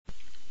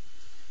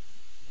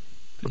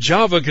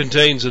Java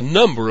contains a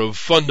number of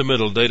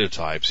fundamental data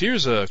types.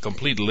 Here's a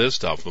complete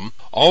list of them.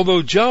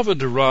 Although Java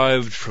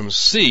derived from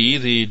C,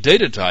 the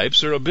data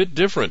types are a bit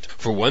different.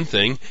 For one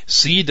thing,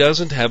 C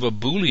doesn't have a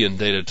Boolean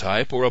data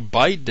type or a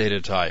byte data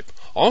type.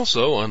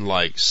 Also,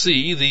 unlike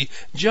C, the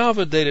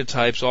Java data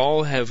types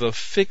all have a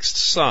fixed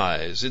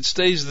size. It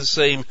stays the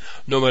same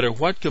no matter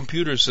what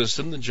computer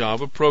system the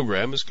Java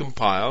program is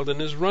compiled and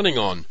is running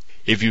on.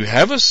 If you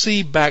have a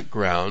C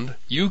background,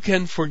 you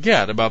can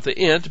forget about the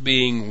int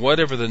being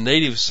whatever the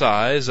native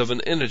size of an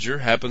integer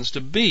happens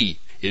to be.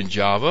 In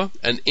Java,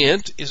 an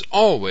int is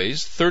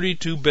always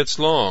 32 bits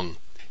long.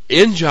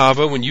 In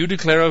Java, when you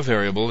declare a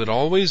variable, it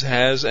always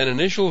has an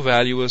initial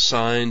value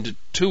assigned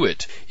to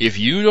it. If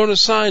you don't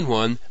assign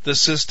one, the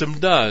system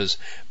does.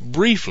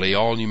 Briefly,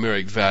 all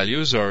numeric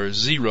values are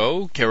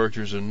 0,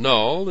 characters are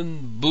null,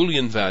 and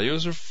Boolean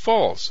values are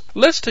false.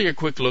 Let's take a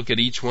quick look at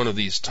each one of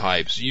these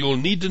types. You'll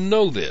need to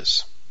know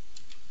this.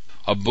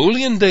 A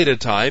Boolean data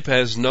type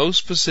has no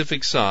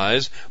specific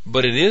size,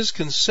 but it is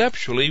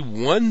conceptually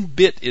 1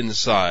 bit in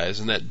size,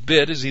 and that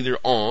bit is either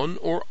on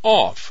or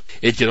off.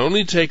 It can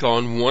only take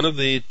on one of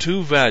the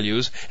two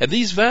values, and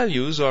these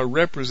values are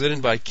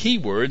represented by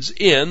keywords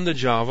in the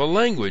Java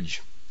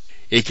language.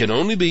 It can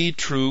only be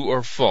true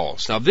or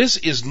false. Now, this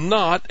is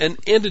not an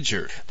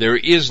integer. There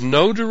is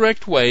no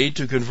direct way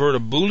to convert a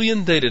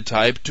Boolean data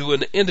type to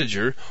an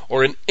integer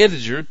or an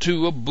integer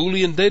to a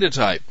Boolean data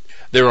type.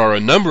 There are a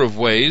number of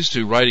ways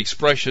to write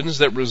expressions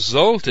that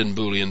result in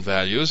Boolean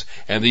values,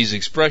 and these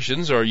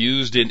expressions are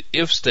used in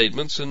if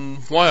statements and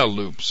while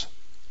loops.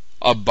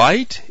 A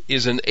byte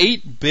is an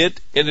 8-bit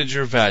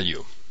integer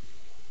value.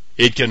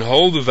 It can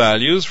hold the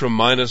values from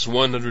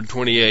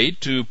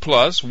 -128 to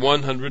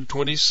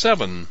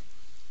 +127.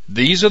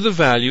 These are the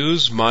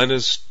values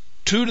 -2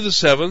 to the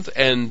 7th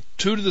and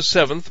 2 to the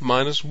 7th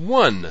minus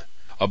 1.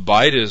 A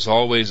byte is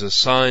always a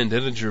signed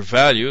integer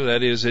value,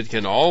 that is, it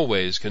can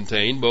always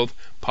contain both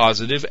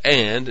positive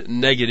and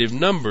negative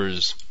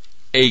numbers.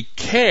 A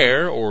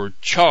char, or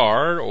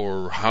char,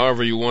 or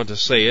however you want to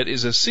say it,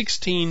 is a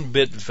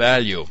 16-bit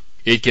value.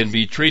 It can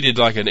be treated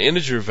like an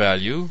integer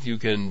value. You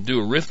can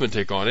do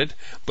arithmetic on it,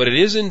 but it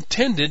is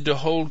intended to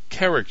hold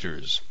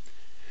characters.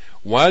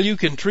 While you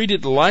can treat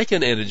it like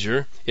an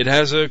integer, it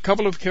has a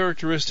couple of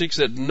characteristics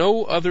that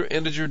no other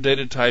integer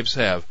data types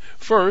have.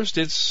 First,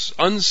 it's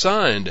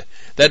unsigned.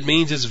 That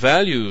means its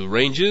value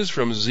ranges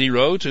from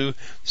 0 to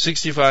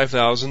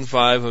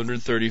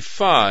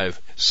 65,535.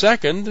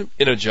 Second,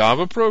 in a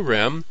Java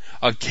program,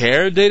 a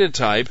char data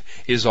type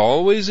is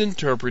always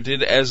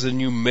interpreted as the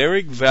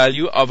numeric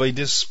value of a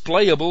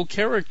displayable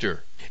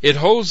character. It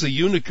holds the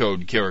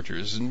Unicode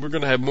characters, and we're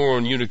going to have more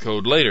on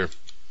Unicode later.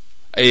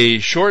 A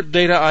short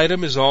data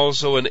item is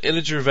also an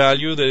integer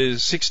value that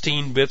is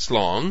 16 bits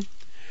long.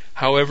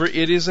 However,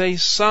 it is a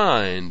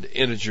signed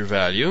integer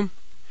value.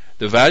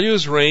 The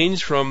values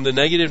range from the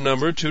negative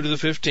number 2 to the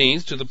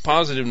 15th to the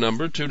positive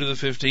number 2 to the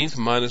 15th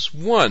minus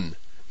 1.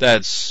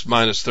 That's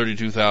minus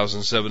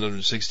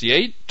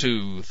 32,768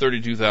 to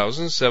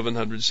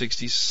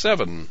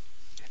 32,767.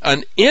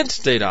 An int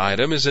data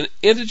item is an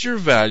integer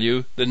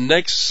value the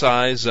next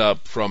size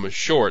up from a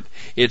short.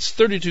 It's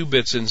 32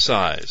 bits in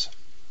size.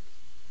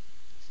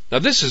 Now,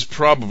 this is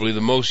probably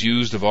the most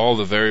used of all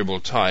the variable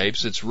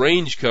types. Its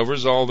range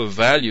covers all the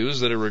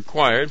values that are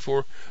required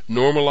for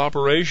normal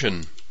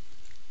operation.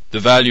 The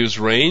values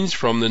range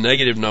from the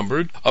negative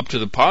number up to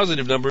the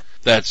positive number.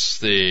 That's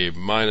the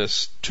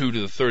minus 2 to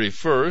the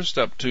 31st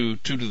up to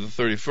 2 to the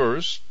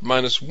 31st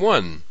minus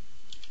 1.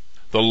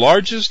 The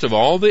largest of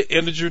all the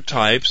integer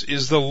types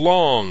is the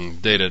long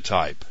data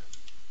type.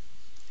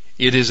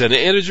 It is an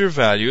integer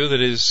value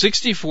that is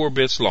 64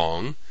 bits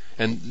long,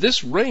 and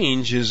this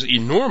range is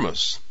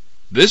enormous.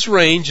 This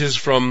range is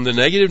from the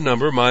negative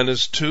number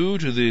minus 2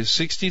 to the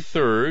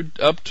 63rd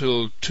up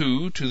till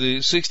 2 to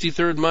the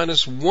 63rd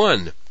minus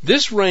 1.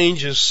 This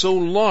range is so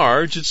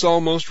large it's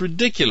almost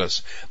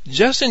ridiculous.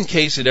 Just in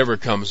case it ever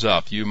comes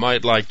up, you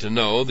might like to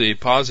know the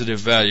positive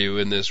value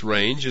in this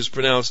range is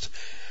pronounced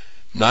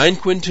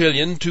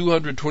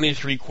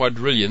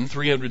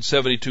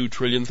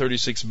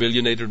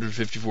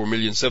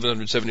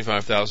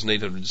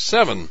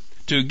 9,223,372,336,854,775,807.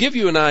 To give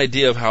you an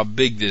idea of how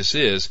big this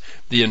is,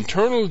 the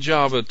internal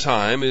Java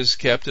time is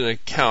kept in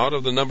account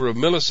of the number of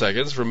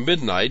milliseconds from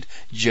midnight,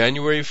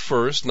 January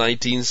 1st,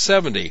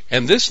 1970.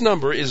 And this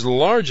number is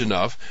large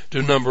enough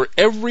to number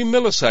every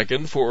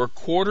millisecond for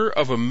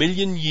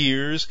 250,000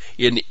 years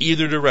in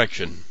either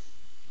direction.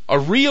 A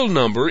real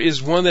number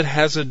is one that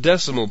has a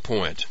decimal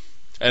point.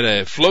 And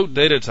a float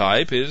data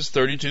type is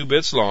 32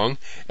 bits long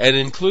and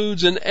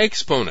includes an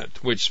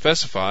exponent, which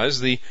specifies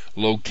the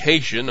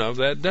location of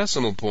that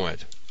decimal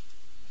point.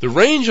 The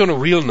range on a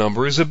real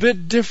number is a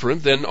bit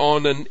different than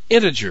on an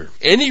integer.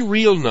 Any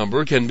real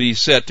number can be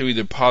set to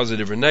either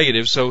positive or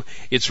negative, so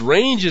its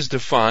range is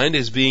defined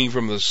as being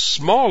from the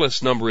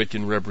smallest number it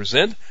can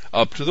represent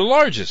up to the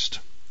largest.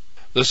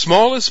 The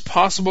smallest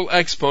possible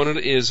exponent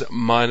is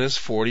minus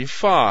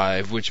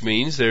 45, which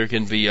means there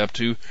can be up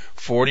to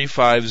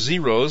 45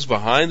 zeros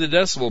behind the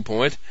decimal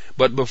point,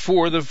 but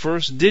before the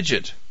first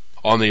digit.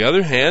 On the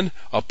other hand,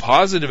 a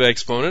positive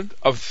exponent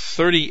of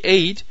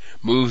 38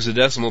 moves the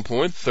decimal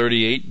point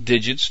 38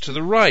 digits to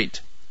the right.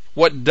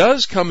 What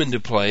does come into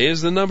play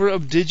is the number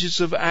of digits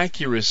of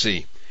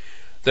accuracy.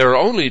 There are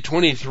only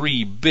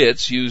 23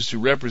 bits used to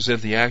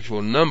represent the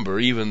actual number,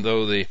 even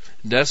though the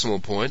decimal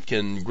point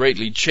can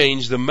greatly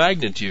change the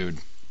magnitude.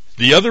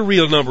 The other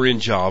real number in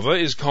Java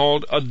is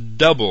called a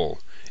double.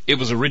 It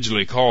was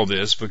originally called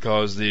this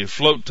because the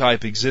float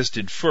type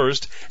existed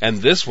first,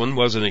 and this one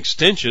was an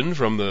extension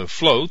from the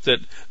float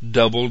that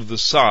doubled the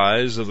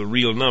size of the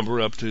real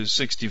number up to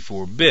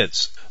 64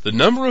 bits. The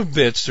number of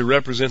bits to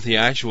represent the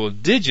actual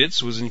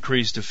digits was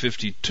increased to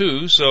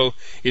 52, so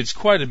it's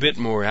quite a bit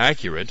more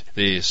accurate.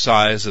 The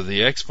size of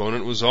the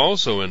exponent was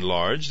also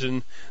enlarged,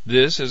 and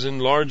this has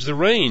enlarged the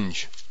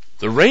range.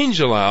 The range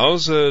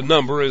allows a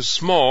number as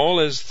small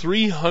as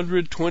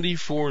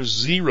 324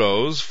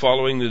 zeros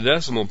following the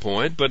decimal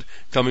point, but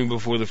coming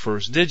before the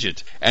first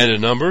digit. And a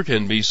number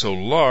can be so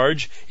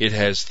large it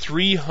has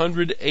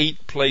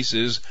 308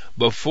 places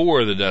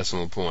before the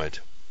decimal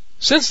point.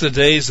 Since the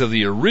days of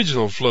the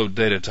original float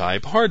data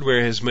type,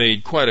 hardware has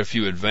made quite a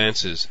few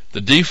advances. The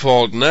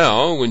default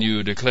now, when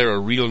you declare a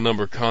real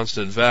number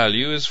constant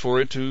value, is for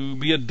it to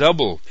be a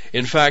double.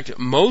 In fact,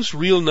 most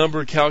real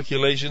number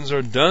calculations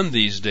are done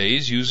these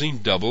days using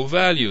double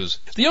values.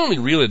 The only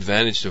real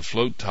advantage to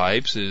float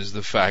types is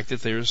the fact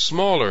that they are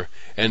smaller,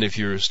 and if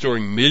you're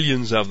storing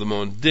millions of them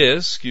on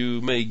disk, you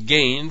may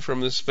gain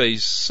from the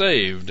space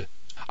saved.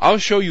 I'll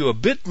show you a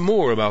bit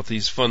more about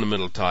these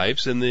fundamental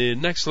types in the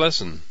next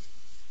lesson.